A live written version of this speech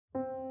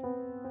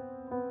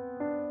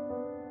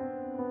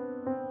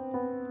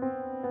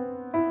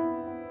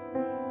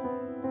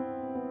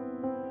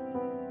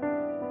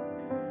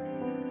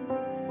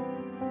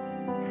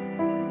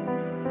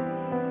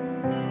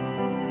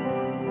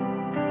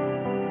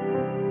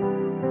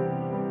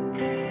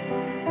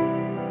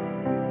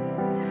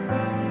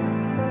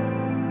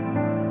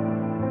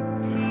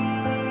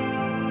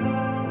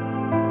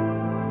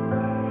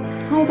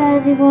Hi there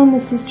everyone,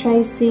 this is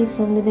Tracey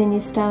from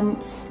Lavinia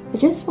Stamps. I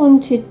just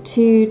wanted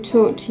to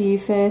talk to you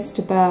first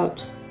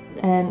about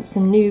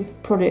some new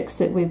products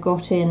that we've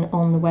got in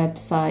on the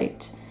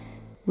website.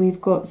 We've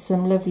got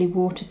some lovely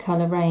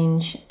watercolour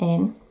range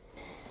in,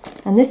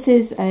 and this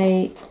is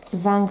a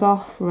Van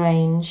Gogh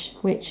range,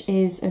 which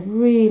is a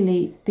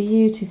really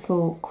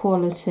beautiful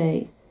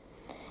quality.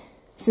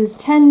 So there's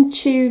 10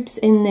 tubes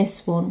in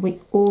this one. We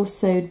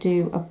also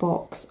do a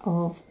box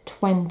of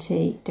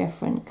 20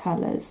 different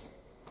colours.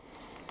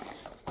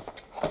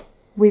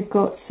 We've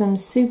got some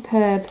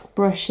superb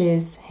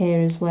brushes here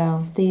as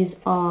well.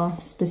 These are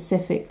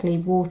specifically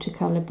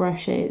watercolour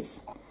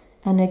brushes,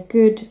 and a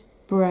good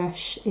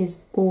brush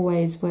is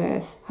always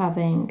worth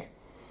having.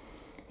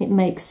 It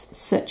makes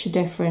such a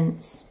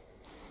difference.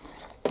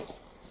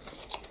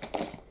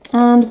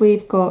 And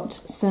we've got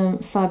some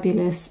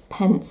fabulous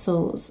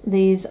pencils.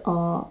 These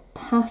are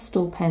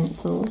pastel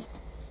pencils.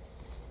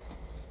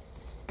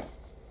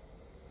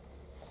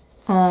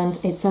 And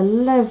it's a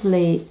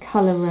lovely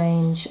colour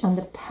range, and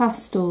the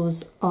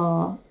pastels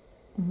are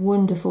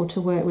wonderful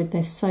to work with.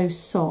 They're so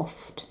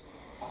soft.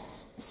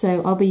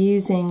 So I'll be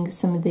using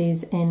some of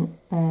these in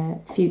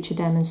future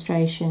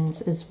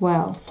demonstrations as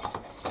well.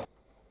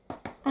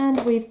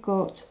 And we've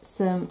got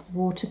some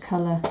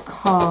watercolour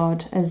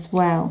card as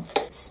well,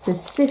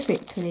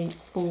 specifically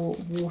for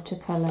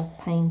watercolour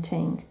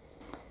painting.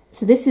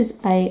 So this is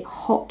a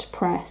hot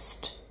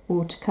pressed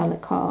watercolour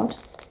card.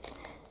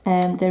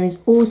 There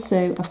is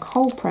also a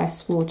cold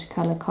press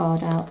watercolour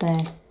card out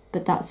there,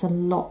 but that's a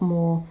lot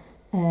more,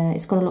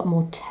 it's got a lot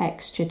more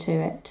texture to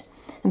it.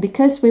 And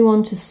because we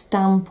want to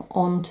stamp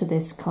onto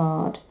this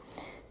card,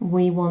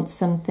 we want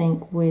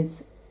something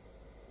with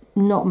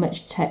not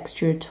much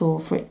texture at all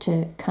for it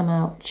to come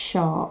out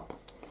sharp.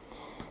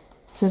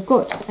 So I've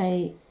got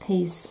a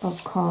piece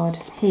of card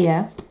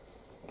here,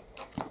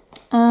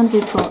 and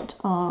we've got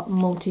our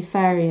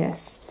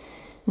multifarious.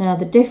 Now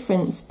the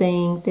difference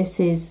being this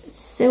is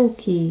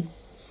silky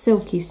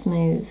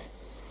smooth,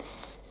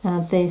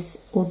 and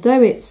this,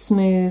 although it's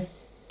smooth,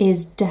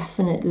 is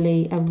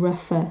definitely a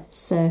rougher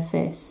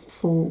surface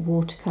for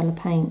watercolour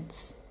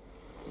paints.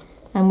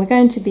 And we're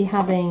going to be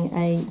having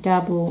a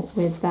dabble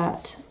with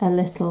that a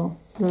little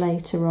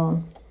later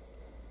on.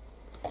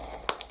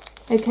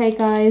 Okay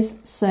guys,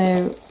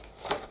 so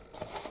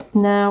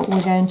now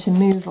we're going to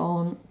move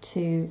on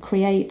to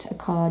create a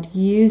card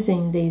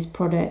using these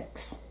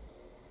products.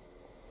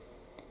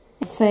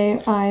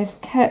 So I've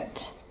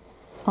cut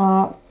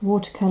our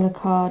watercolour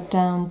card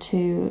down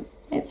to,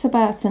 it's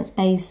about an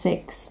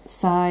A6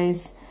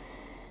 size,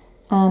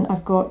 and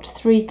I've got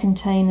 3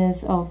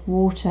 containers of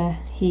water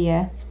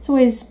here. It's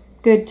always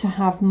good to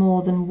have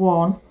more than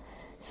one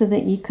so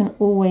that you can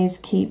always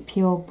keep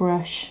your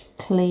brush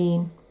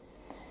clean.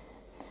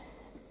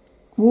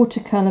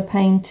 Watercolour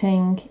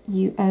painting,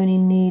 you only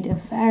need a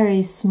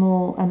very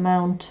small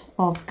amount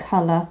of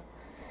colour.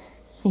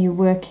 You're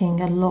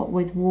working a lot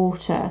with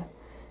water.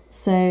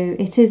 So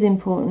it is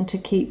important to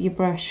keep your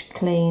brush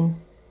clean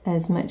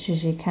as much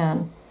as you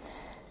can.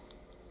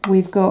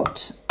 We've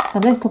got a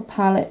little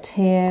palette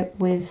here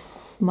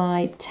with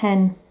my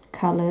 10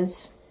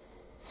 colours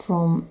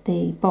from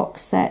the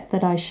box set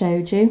that I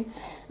showed you.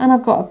 And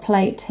I've got a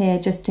plate here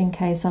just in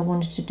case I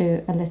wanted to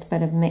do a little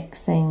bit of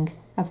mixing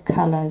of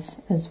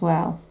colours as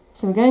well.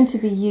 So we're going to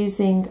be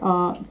using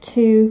our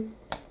 2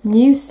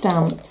 new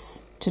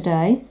stamps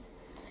today.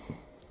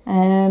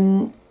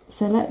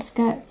 So let's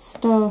get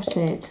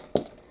started.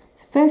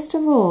 So first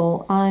of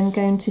all, I'm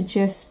going to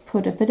just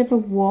put a bit of a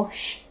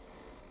wash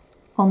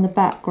on the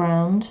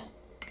background.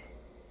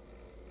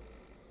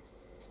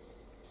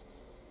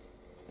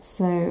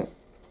 So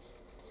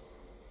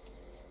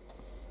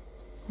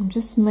I'm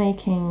just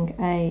making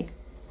a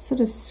sort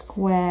of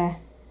square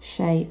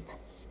shape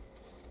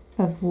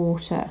of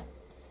water.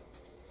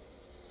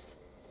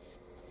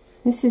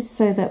 This is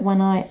so that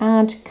when I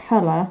add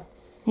colour,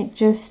 it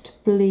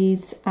just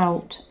bleeds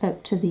out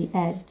up to the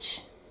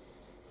edge.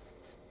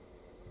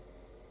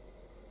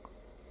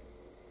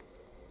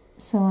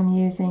 So I'm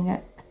using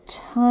a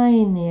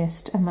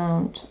tiniest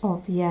amount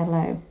of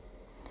yellow.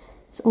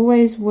 It's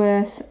always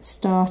worth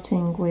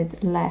starting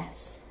with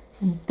less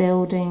and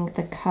building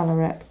the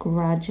colour up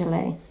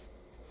gradually.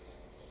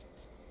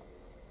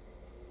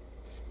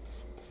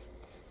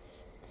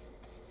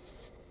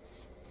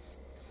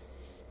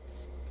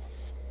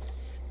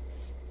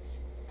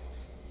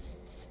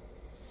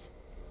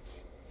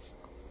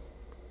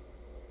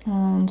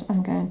 And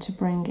I'm going to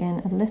bring in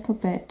a little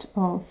bit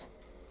of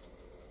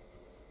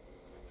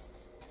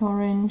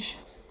orange.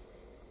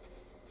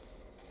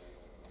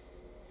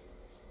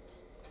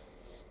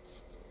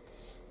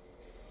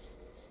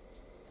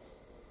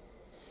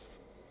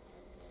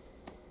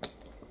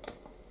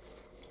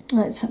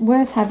 It's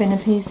worth having a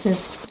piece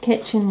of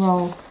kitchen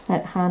roll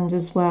at hand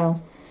as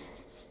well.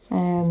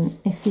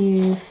 If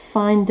you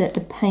find that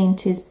the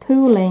paint is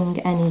pooling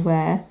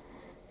anywhere,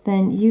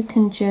 then you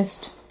can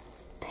just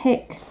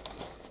pick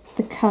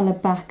the colour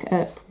back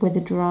up with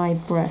a dry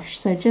brush.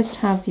 So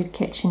just have your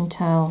kitchen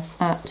towel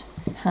at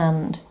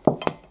hand.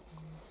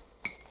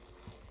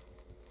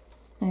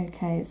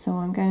 Okay, so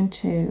I'm going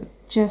to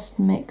just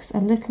mix a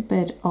little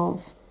bit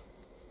of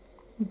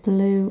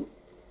blue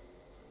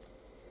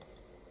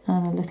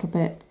and a little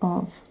bit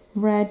of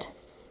red,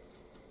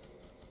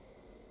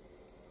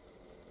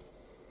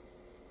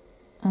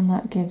 and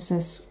that gives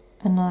us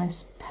a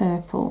nice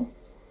purple.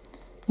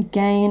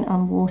 Again,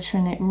 I'm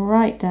watering it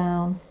right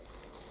down,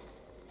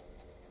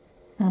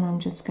 and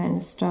I'm just going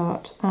to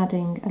start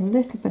adding a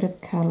little bit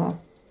of colour.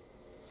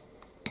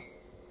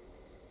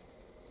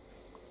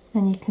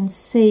 And you can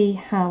see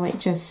how it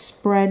just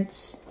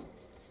spreads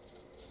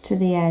to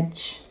the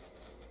edge.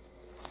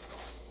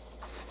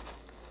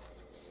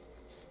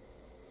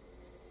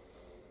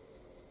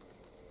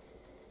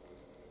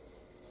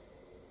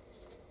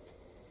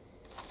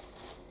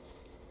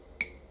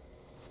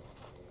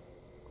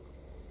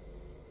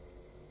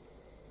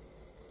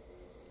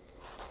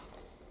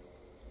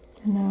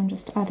 And now I'm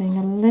just adding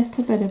a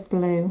little bit of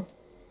blue.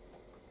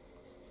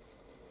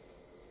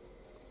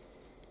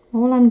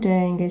 All I'm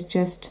doing is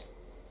just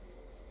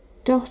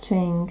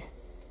dotting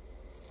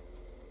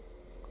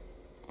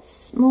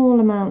small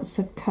amounts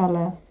of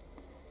colour,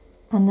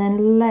 and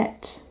then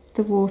let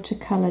the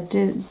watercolour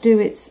do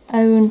its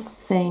own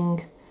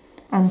thing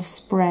and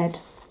spread,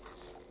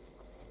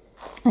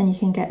 and you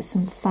can get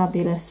some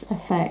fabulous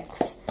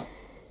effects.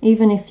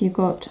 Even if you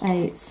got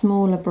a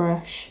smaller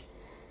brush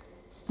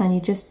and you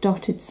just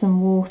dotted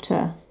some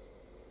water,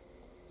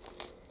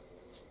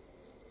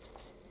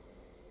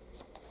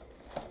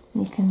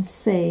 you can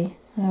see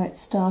how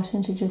it's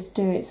starting to just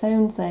do its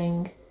own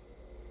thing.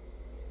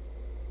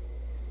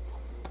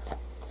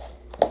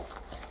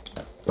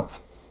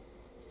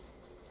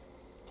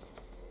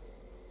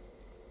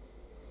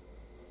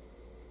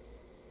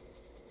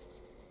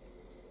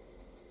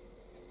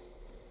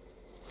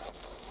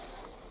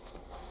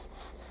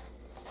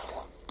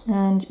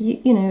 And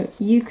you know,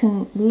 you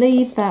can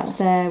leave that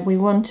there. We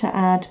want to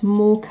add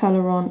more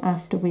colour on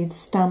after we've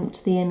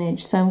stamped the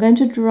image. So I'm going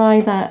to dry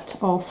that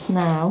off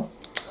now.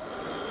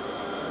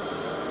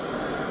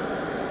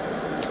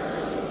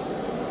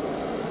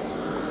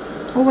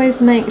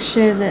 Always make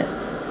sure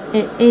that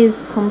it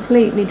is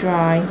completely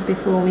dry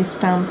before we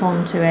stamp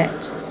onto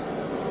it,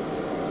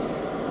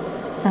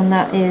 and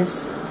that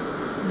is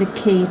the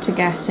key to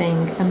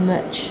getting a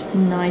much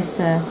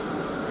nicer,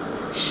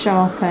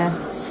 sharper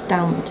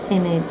stamped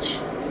image.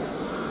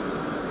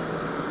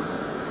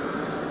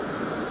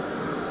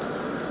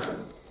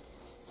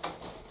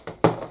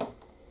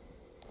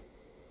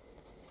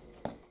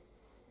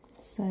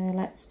 So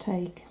let's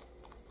take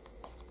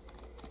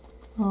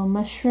our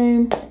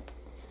mushroom,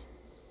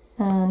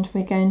 and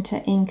we're going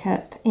to ink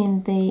up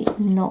in the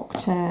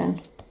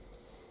Nocturne.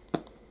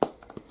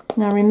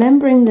 Now,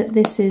 remembering that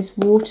this is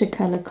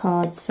watercolour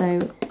card,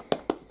 so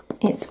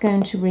it's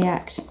going to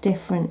react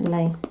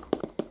differently.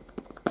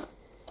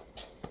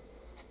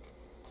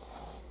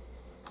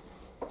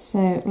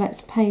 So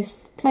let's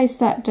place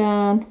that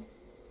down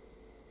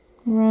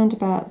around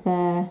about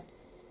there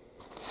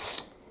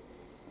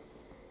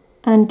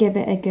and give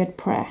it a good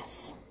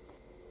press.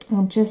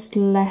 I'll just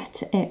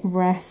let it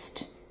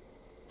rest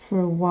for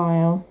a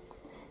while.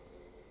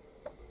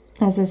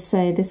 As I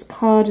say, this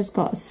card has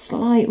got a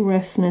slight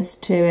roughness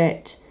to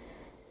it,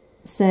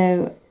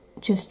 so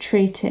just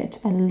treat it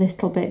a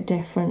little bit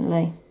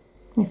differently.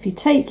 If you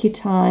take your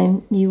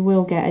time, you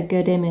will get a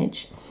good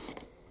image.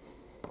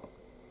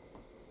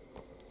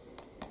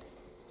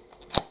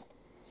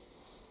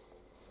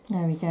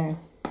 There we go.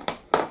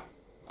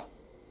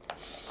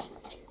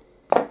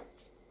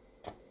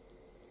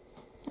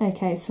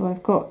 Okay, so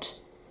I've got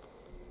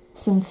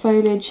some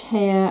foliage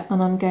here,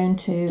 and I'm going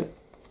to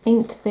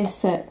ink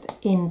this up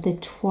in the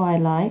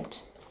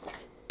twilight.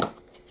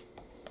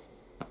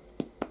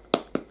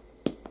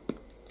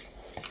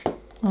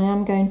 I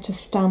am going to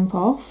stamp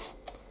off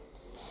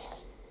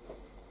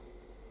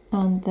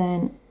and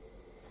then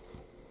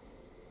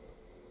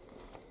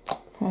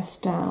press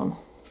down.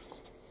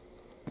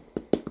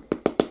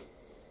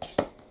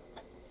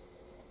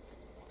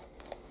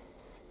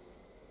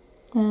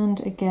 And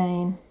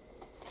again,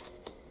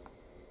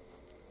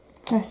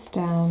 press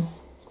down.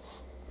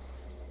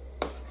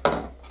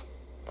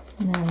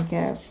 And there we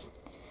go.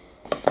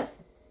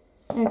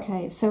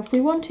 Okay, so if we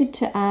wanted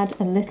to add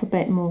a little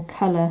bit more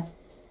colour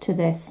to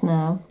this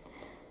now,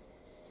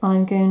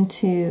 I'm going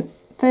to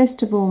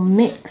first of all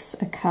mix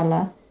a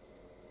colour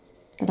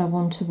that I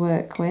want to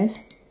work with.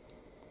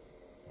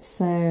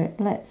 So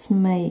let's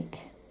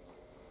make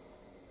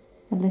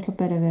a little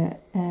bit of a,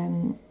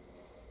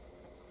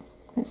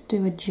 let's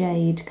do a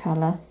jade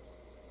colour.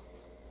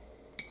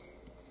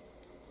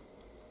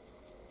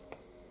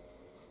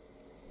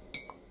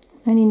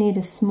 Only need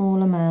a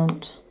small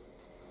amount.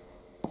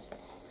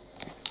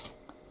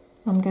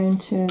 I'm going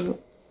to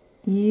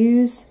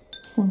use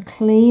some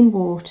clean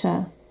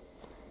water,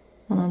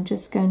 and I'm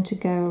just going to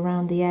go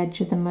around the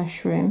edge of the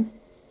mushroom.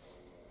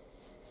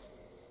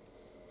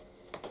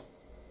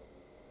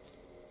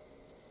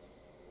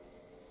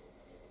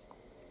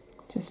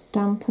 Just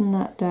dampen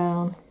that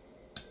down.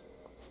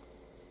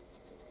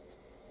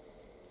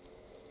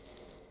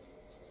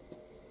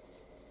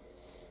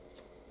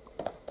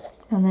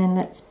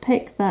 let's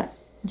pick that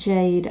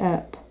jade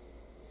up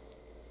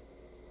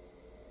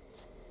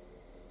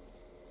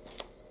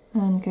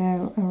and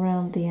go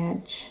around the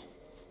edge.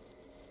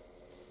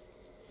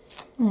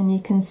 And you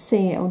can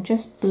see it will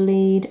just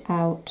bleed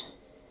out.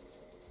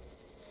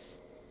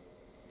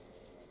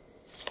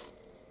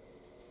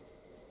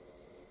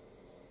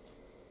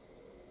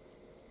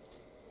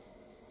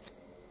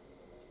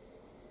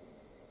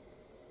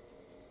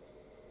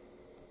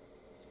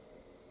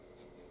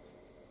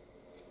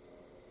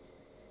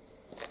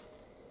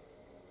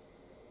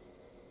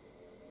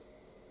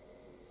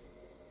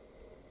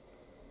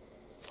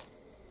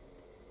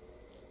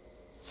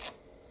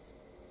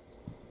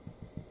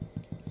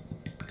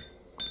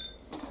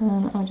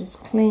 And I'll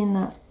just clean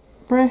that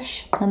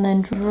brush and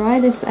then dry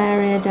this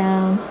area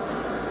down.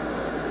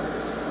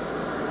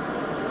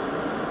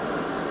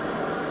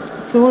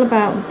 It's all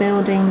about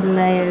building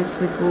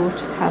layers with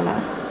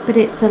watercolour, but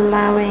it's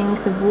allowing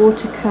the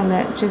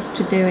watercolour just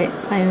to do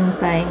its own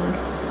thing.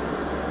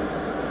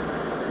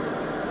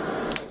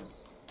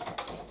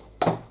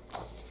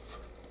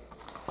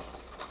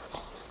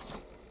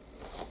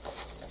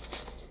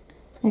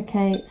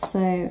 Okay,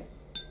 so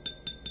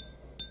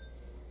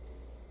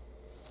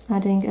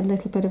adding a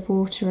little bit of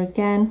water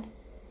again,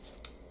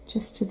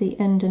 just to the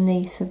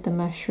underneath of the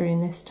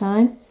mushroom this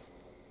time.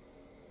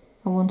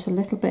 I want a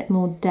little bit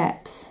more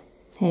depth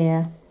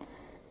here,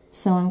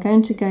 so I'm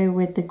going to go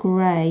with the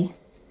grey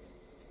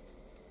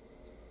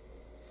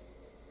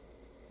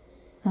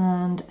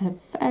and a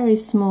very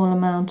small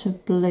amount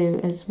of blue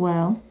as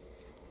well.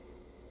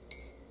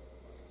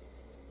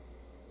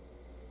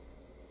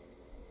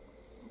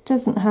 It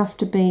doesn't have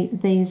to be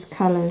these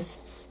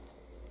colours.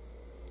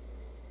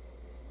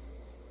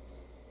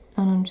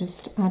 And I'm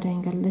just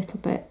adding a little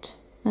bit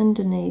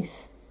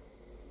underneath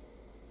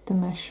the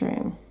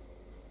mushroom.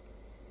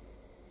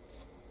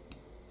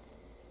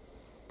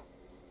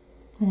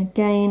 And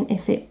again,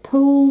 if it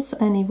pools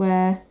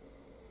anywhere,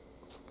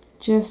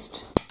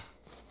 just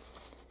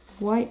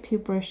wipe your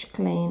brush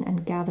clean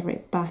and gather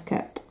it back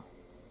up.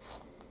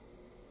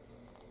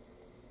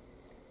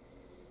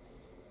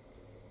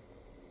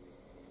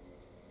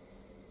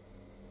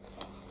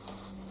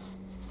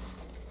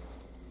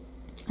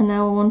 And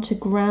now I want to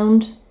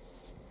ground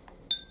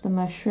the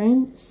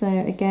mushroom, so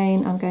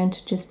again I'm going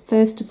to just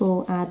first of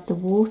all add the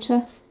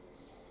water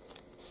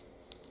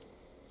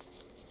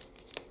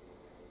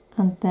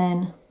and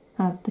then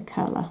add the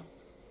colour.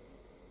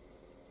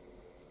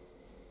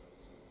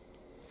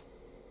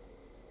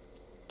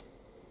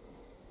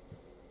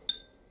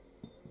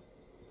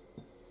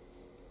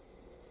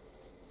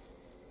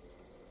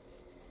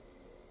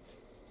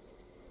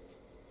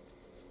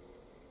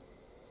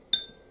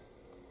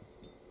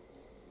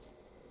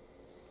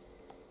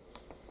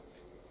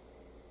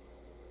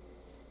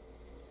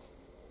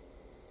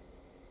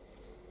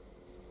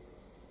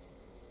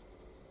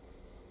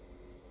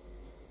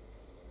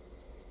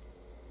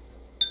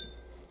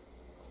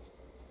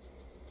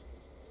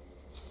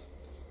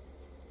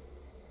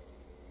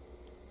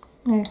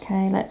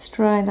 Okay, let's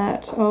dry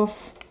that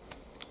off.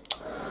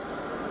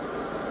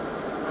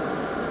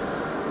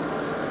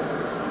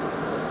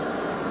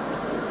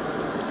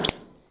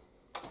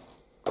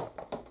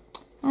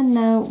 And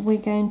now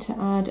we're going to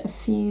add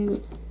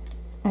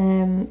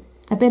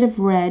a bit of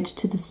red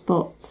to the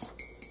spots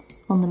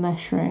on the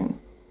mushroom.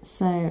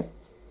 So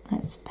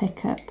let's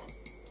pick up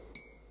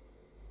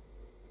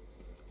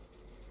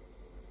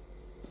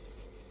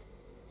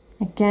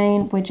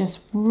again, we're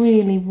just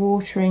really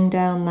watering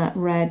down that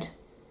red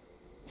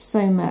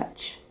so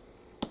much.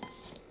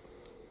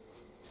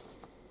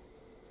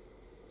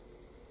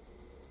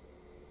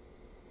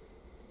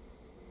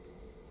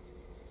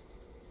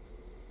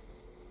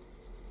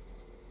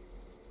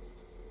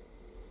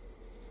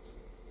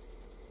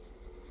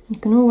 You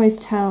can always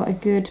tell a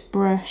good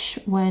brush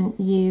when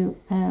you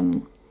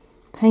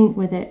paint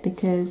with it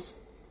because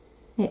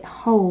it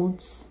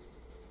holds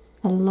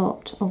a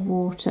lot of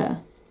water.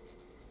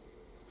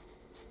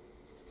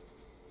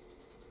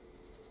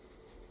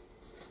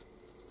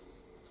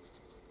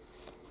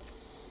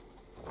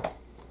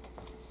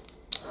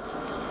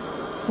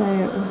 So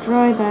we'll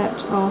dry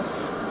that off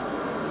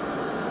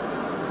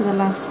for the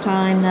last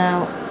time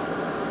now.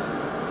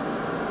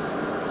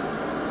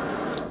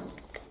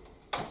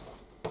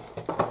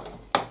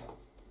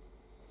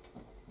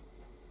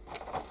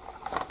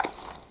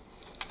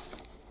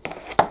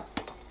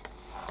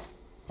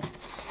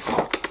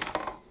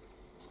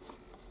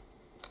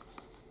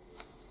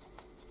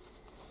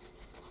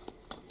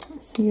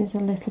 Let's use a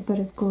little bit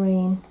of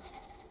green.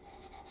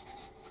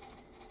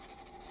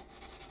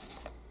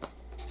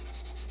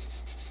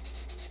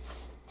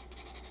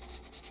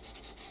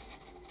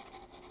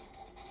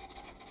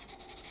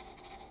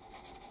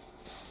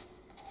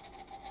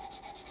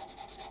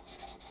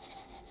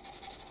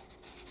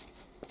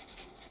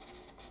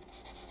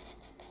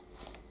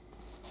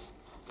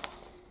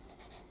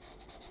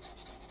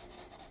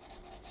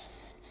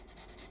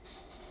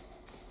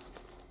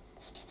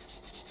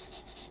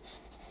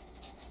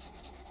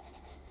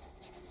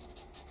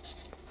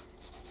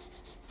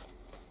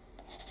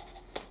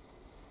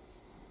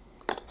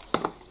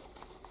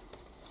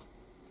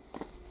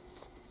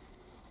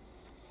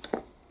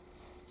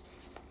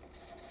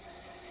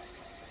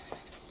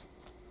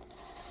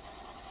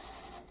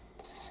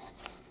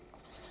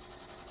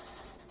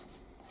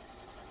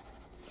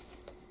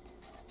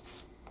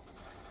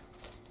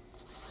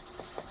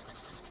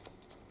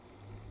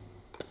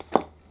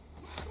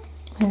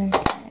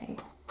 Okay.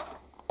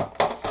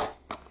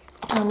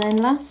 And then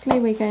lastly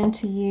we're going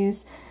to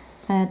use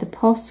the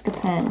Posca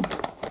pen.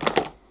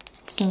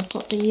 So I've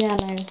got the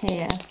yellow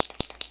here.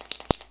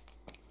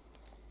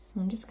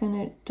 I'm just going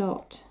to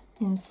dot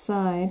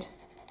inside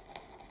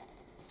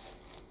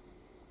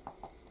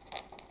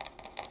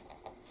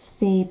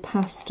the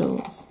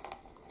pastels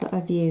that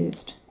I've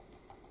used.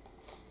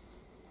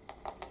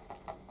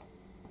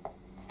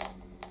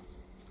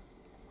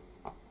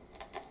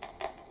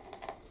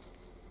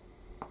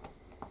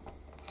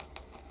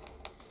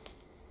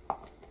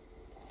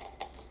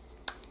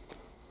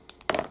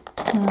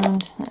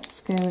 And let's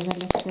go with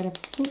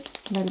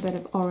a little bit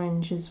of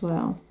orange as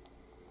well.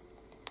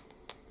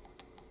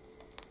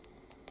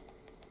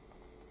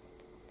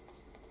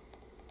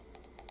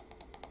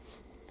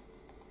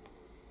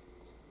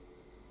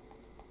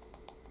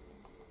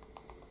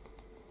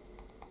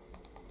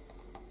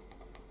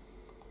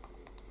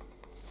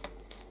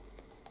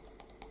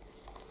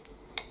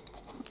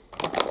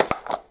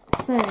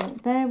 So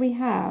there we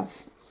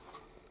have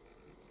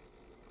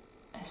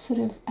a sort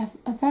of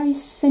a very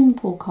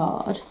simple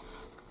card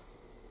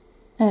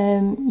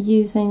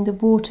using the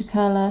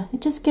watercolour.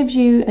 It just gives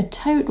you a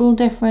total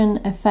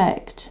different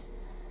effect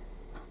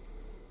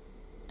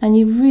and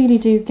you really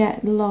do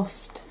get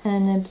lost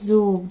and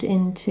absorbed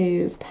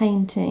into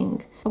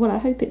painting. Well, I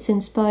hope it's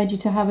inspired you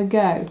to have a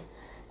go.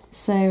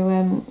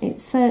 So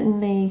it's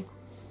certainly,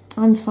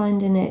 I'm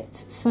finding it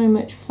so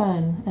much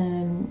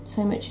fun,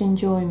 so much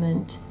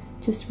enjoyment.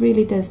 Just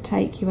really does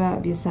take you out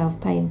of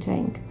yourself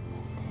painting.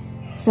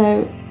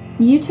 So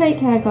you take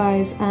care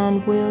guys,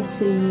 and we'll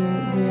see you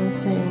real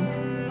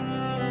soon.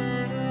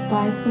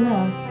 Bye for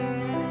now.